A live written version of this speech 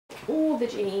all the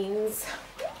jeans.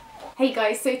 Hey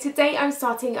guys, so today I'm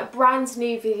starting a brand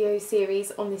new video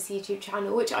series on this YouTube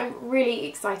channel, which I'm really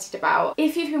excited about.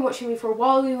 If you've been watching me for a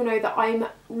while, you will know that I'm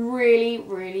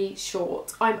really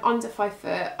short. I'm under 5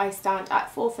 foot, I stand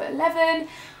at 4'11",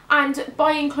 and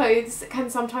buying clothes can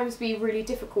sometimes be really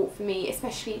difficult for me,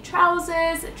 especially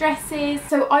trousers, dresses.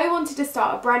 So I wanted to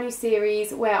start a brand new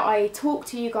series where I talk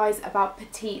to you guys about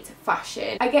petite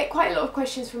fashion. I get quite a lot of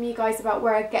questions from you guys about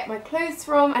where I get my clothes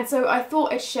from, and so I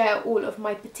thought I'd share all of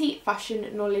my petite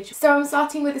fashion knowledge. So I'm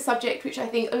starting with a subject which I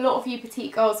think a lot of you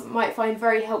petite girls might find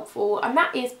very helpful, and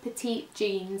that is petite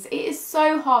jeans. It is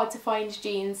so hard to find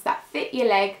jeans that fit your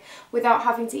leg without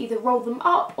having to either roll them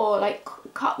up or like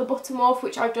cut the bottom off,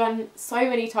 which I've done so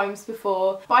many times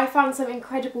before. But I found some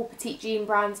incredible petite jean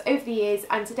brands over the years,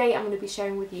 and today I'm going to be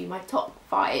sharing with you my top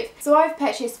 5. So I've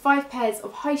purchased 5 pairs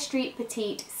of high street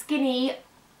petite skinny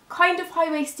kind of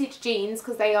high-waisted jeans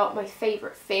because they are my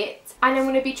favourite fit, and I'm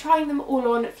going to be trying them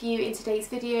all on for you in today's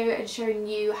video and showing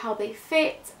you how they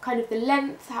fit, kind of the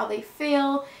length, how they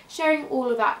feel, sharing all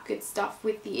of that good stuff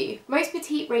with you. Most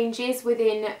petite ranges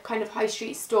within kind of high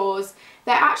street stores,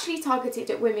 they're actually targeted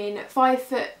at women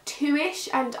 5'2"-ish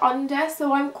and under,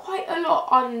 so I'm quite a lot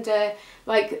under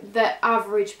like the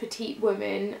average petite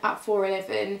woman at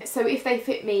 4'11", so if they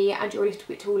fit me and you're a little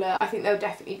bit taller, I think they'll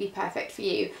definitely be perfect for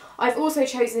you. I've also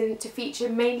chosen to feature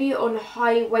mainly on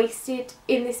high-waisted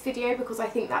in this video because I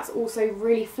think that's also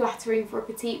really flattering for a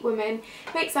petite woman.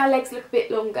 Makes our legs look a bit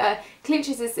longer,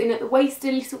 clinches us in at the waist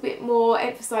a little bit more,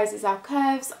 emphasises our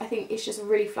curves. I think it's just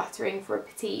really flattering for a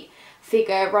petite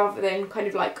figure rather than kind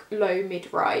of like low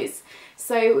mid-rise.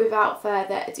 So without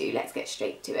further ado, let's get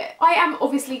straight to it. I am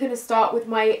obviously going to start with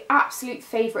my absolute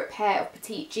favourite pair of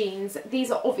petite jeans.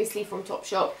 These are obviously from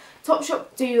Topshop.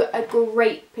 Topshop do a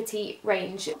great petite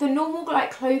range. The normal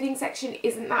like clothing section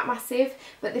isn't that massive,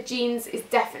 but the jeans is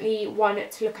definitely one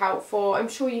to look out for. I'm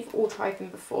sure you've all tried them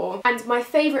before. And my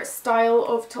favourite style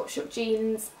of Topshop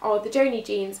jeans are the Joni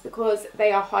jeans because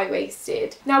they are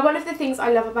high-waisted. Now, one of the things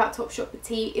I love about Topshop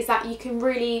petite is that you can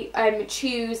really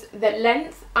choose the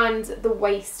length and the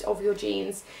waist of your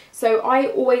jeans. So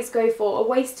I always go for a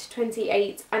waist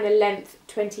 28 and a length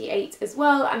 28 as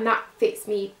well, and that fits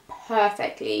me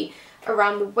perfectly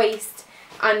around the waist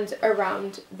and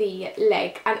around the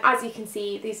leg. And as you can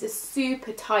see, these are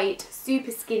super tight, super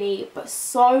skinny, but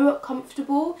so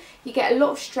comfortable. You get a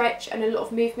lot of stretch and a lot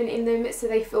of movement in them, so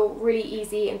they feel really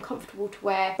easy and comfortable to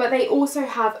wear. But they also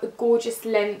have a gorgeous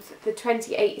length. The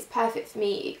 28 is perfect for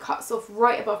me. It cuts off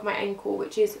right above my ankle,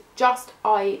 which is just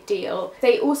ideal.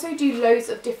 They also do loads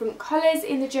of different colours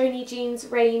in the Joni jeans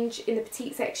range in the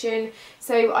petite section.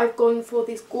 So I've gone for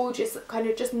this gorgeous kind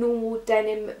of just normal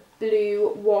denim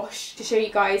blue wash to show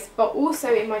you guys, but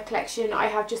also in my collection I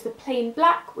have just the plain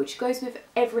black which goes with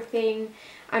everything,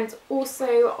 and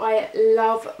also I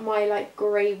love my like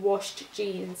grey washed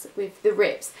jeans with the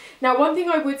rips. Now, one thing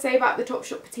I would say about the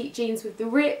Topshop petite jeans with the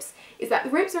rips is that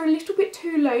the rips are a little bit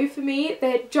too low for me.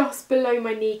 They're just below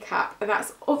my kneecap, and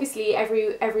that's obviously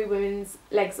every woman's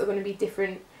legs are going to be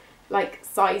different like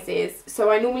sizes, so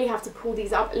I normally have to pull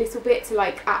these up a little bit to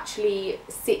like actually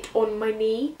sit on my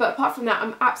knee. But apart from that,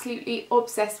 I'm absolutely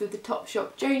obsessed with the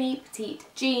Topshop Joni petite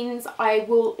jeans. I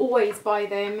will always buy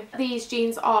them. These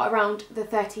jeans are around the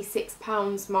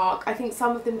 £36 mark. I think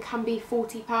some of them can be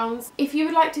 £40. If you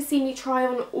would like to see me try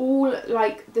on all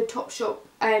like the Topshop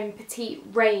petite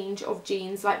range of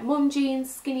jeans, like mom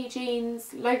jeans, skinny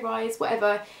jeans, low rise,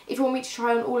 whatever, if you want me to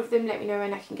try on all of them, let me know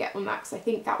and I can get on that, because I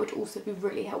think that would also be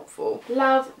really helpful.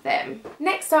 Love them.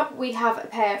 Next up, we have a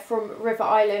pair from River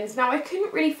Island. Now, I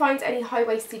couldn't really find any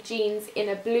high-waisted jeans in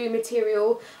a blue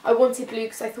material. I wanted blue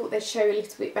because I thought they'd show a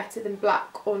little bit better than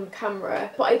black on camera,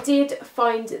 but I did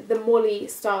find the Molly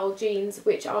style jeans,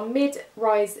 which are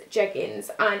mid-rise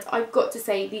jeggings, and I've got to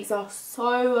say these are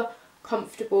so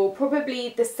comfortable. Probably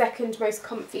the second most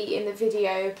comfy in the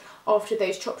video after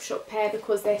those Topshop pair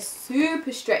because they're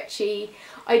super stretchy.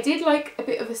 I did like a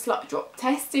bit of a slut drop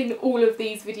test in all of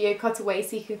these video cutaways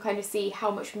so you can kind of see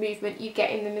how much movement you get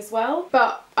in them as well.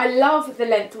 But I love the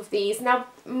length of these. Now,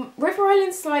 River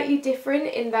Island's slightly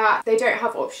different in that they don't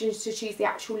have options to choose the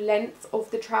actual length of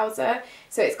the trouser,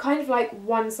 so it's kind of like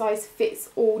one size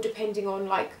fits all depending on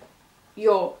like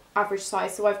your average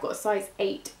size. So I've got a size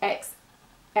 8XS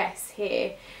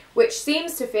here, which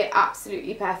seems to fit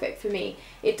absolutely perfect for me.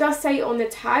 It does say on the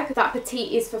tag that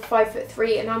petite is for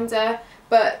 5'3" and under,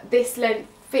 but this length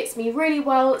fits me really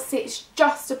well. It sits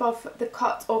just above the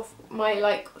cut of my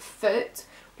like foot,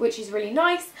 which is really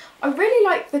nice. I really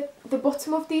like the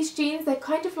bottom of these jeans. They're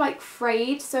kind of like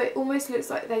frayed, so it almost looks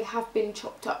like they have been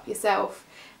chopped up yourself.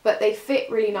 but they fit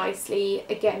really nicely.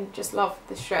 Again, just love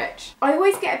the stretch. I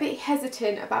always get a bit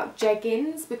hesitant about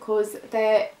jeggings because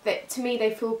to me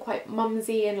they feel quite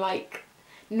mumsy and like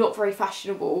not very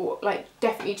fashionable, like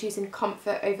definitely choosing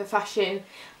comfort over fashion,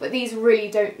 but these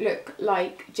really don't look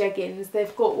like jeggings.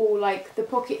 They've got all like the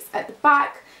pockets at the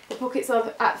back, the pockets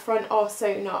at the front are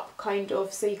sewn up kind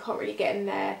of, so you can't really get in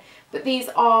there. But these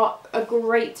are a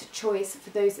great choice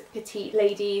for those petite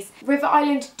ladies. River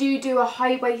Island do a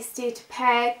high-waisted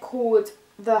pair called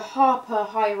the Harper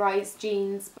high-rise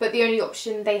jeans, but the only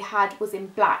option they had was in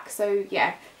black, so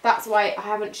yeah, that's why I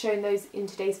haven't shown those in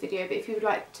today's video, but if you would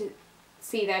like to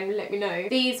see them, let me know.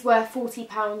 These were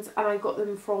 £40 and I got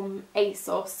them from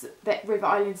ASOS, that River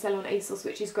Island sell on ASOS,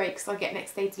 which is great because I get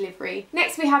next day delivery.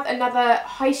 Next we have another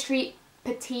high street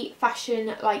petite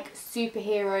fashion like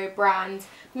superhero brand.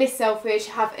 Miss Selfridge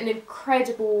have an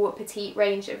incredible petite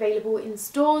range available in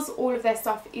stores. All of their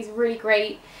stuff is really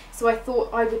great, so I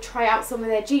thought I would try out some of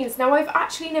their jeans. Now I've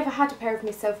actually never had a pair of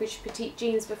Miss Selfridge petite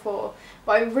jeans before,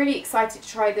 but I'm really excited to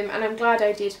try them and I'm glad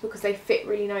I did because they fit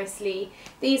really nicely.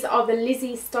 These are the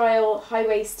Lizzie style high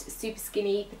waist super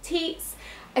skinny petites.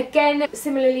 Again,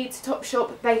 similarly to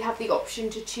Topshop, they have the option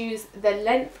to choose the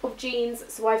length of jeans,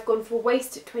 so I've gone for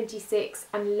waist 26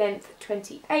 and length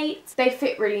 28. They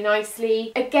fit really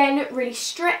nicely. Again, really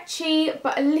stretchy,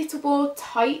 but a little more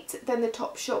tight than the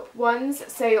Topshop ones,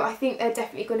 so I think they're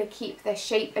definitely going to keep their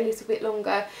shape a little bit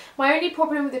longer. My only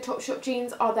problem with the Topshop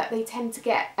jeans are that they tend to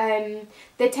get,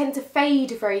 they tend to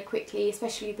fade very quickly,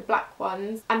 especially the black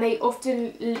ones, and they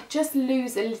often just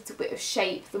lose a little bit of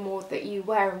shape the more that you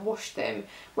wear and wash them.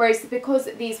 Whereas because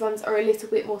these ones are a little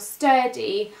bit more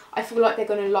sturdy, I feel like they're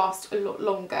going to last a lot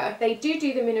longer. They do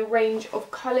them in a range of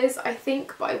colours, I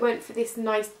think, but I went for this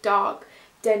nice dark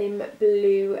denim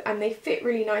blue and they fit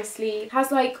really nicely. It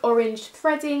has like orange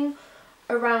threading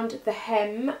around the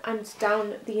hem and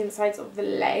down the insides of the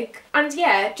leg, and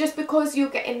yeah, just because you're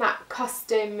getting that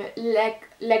custom leg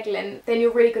length, then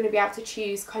you're really going to be able to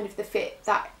choose kind of the fit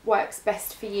that works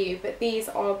best for you. But these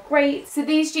are great. So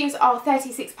these jeans are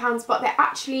 £36, but they're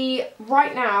actually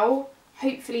right now,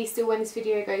 hopefully still when this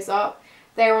video goes up,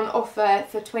 they're on offer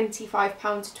for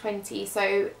 £25.20,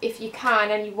 so if you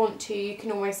can and you want to, you can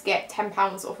almost get £10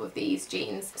 off of these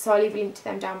jeans, so I'll leave a link to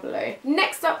them down below.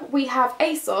 Next up we have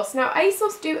ASOS. Now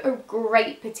ASOS do a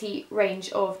great petite range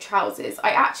of trousers. I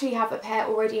actually have a pair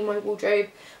already in my wardrobe,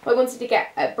 but I wanted to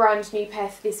get a brand new pair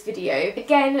for this video.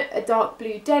 Again, a dark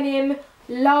blue denim.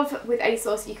 Love with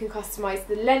ASOS you can customise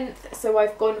the length, so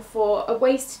I've gone for a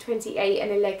waist 28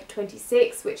 and a leg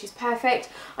 26, which is perfect.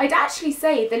 I'd actually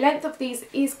say the length of these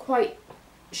is quite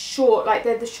short, like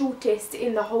they're the shortest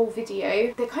in the whole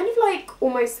video. They're kind of like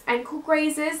almost ankle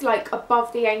grazers, like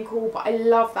above the ankle, but I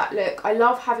love that look. I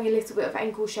love having a little bit of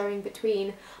ankle showing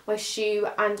between my shoe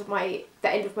and the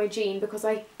end of my jean, because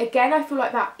I feel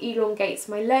like that elongates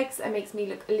my legs and makes me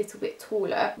look a little bit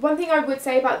taller. One thing I would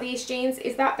say about these jeans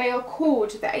is that they are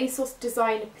called the ASOS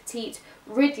Design Petite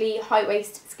Ridley high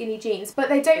waist skinny jeans, but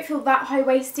they don't feel that high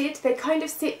waisted. They kind of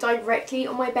sit directly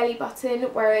on my belly button,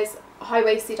 whereas high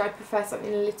waisted I prefer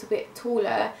something a little bit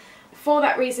taller. For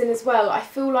that reason as well, I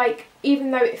feel like even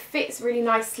though it fits really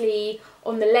nicely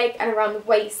on the leg and around the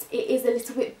waist, it is a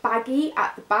little bit baggy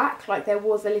at the back, like there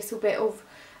was a little bit of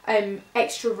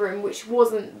extra room, which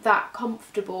wasn't that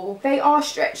comfortable. They are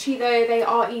stretchy though, they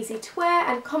are easy to wear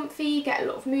and comfy, get a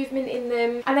lot of movement in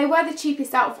them, and they were the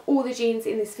cheapest out of all the jeans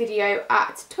in this video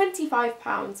at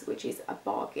 £25, which is a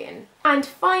bargain. And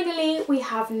finally we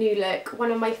have New Look,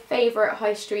 one of my favourite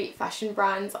high street fashion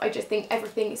brands. I just think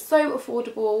everything is so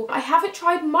affordable. I haven't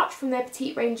tried much from their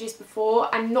petite ranges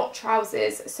before, and not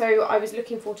trousers, so I was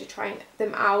looking forward to trying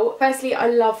them out. Firstly, I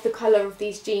love the colour of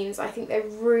these jeans. I think they're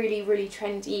really, really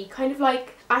trendy, kind of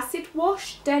like acid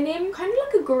wash denim, kind of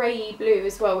like a grey blue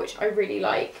as well, which I really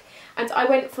like. And I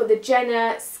went for the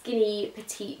Jenna skinny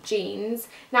petite jeans.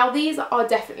 Now these are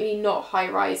definitely not high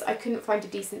rise. I couldn't find a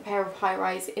decent pair of high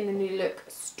rise in the New Look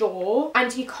store,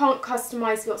 and you can't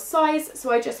customise your size,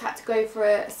 so I just had to go for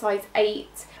a size 8.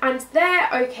 And they're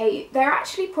okay. They're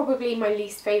actually probably my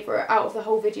least favourite out of the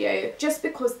whole video, just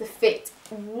because the fit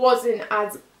wasn't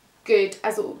as good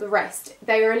as all the rest.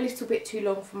 They were a little bit too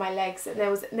long for my legs, and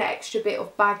there was an extra bit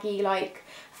of baggy like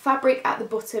fabric at the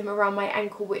bottom around my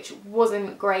ankle, which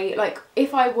wasn't great. Like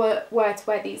if I were to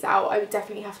wear these out, I would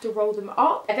definitely have to roll them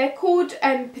up. They're called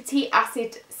Petite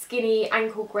Acid Skinny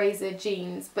Ankle Grazer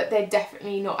jeans, but they're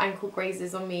definitely not ankle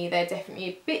grazers on me. They're definitely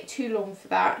a bit too long for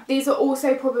that. These are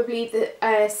also probably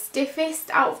the stiffest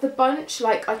out of the bunch.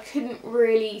 Like I couldn't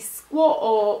really squat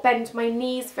or bend my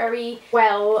knees very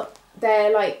well.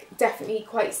 They're like definitely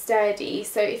quite sturdy,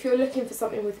 so if you're looking for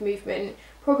something with movement,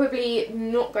 probably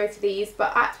not go for these,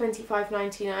 but at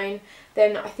 £25.99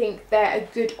 then I think they're a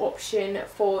good option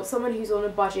for someone who's on a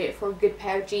budget for a good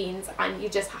pair of jeans, and you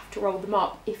just have to roll them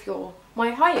up if you're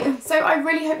my height. So I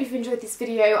really hope you've enjoyed this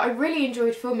video. I really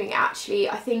enjoyed filming it actually.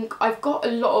 I think I've got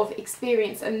a lot of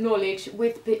experience and knowledge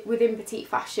within petite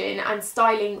fashion and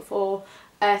styling for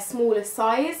a smaller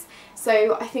size,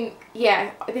 so I think, yeah,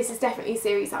 this is definitely a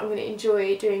series that I'm going to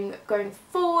enjoy doing going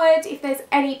forward. If there's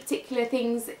any particular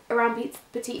things around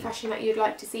petite fashion that you'd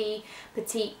like to see,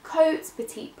 petite coats,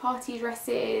 petite party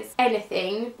dresses,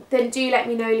 anything, then do let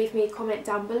me know. Leave me a comment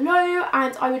down below,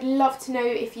 and I would love to know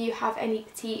if you have any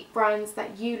petite brands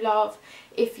that you love.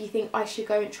 If you think I should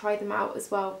go and try them out as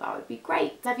well, that would be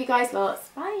great. Love you guys lots.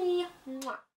 Bye. Mwah.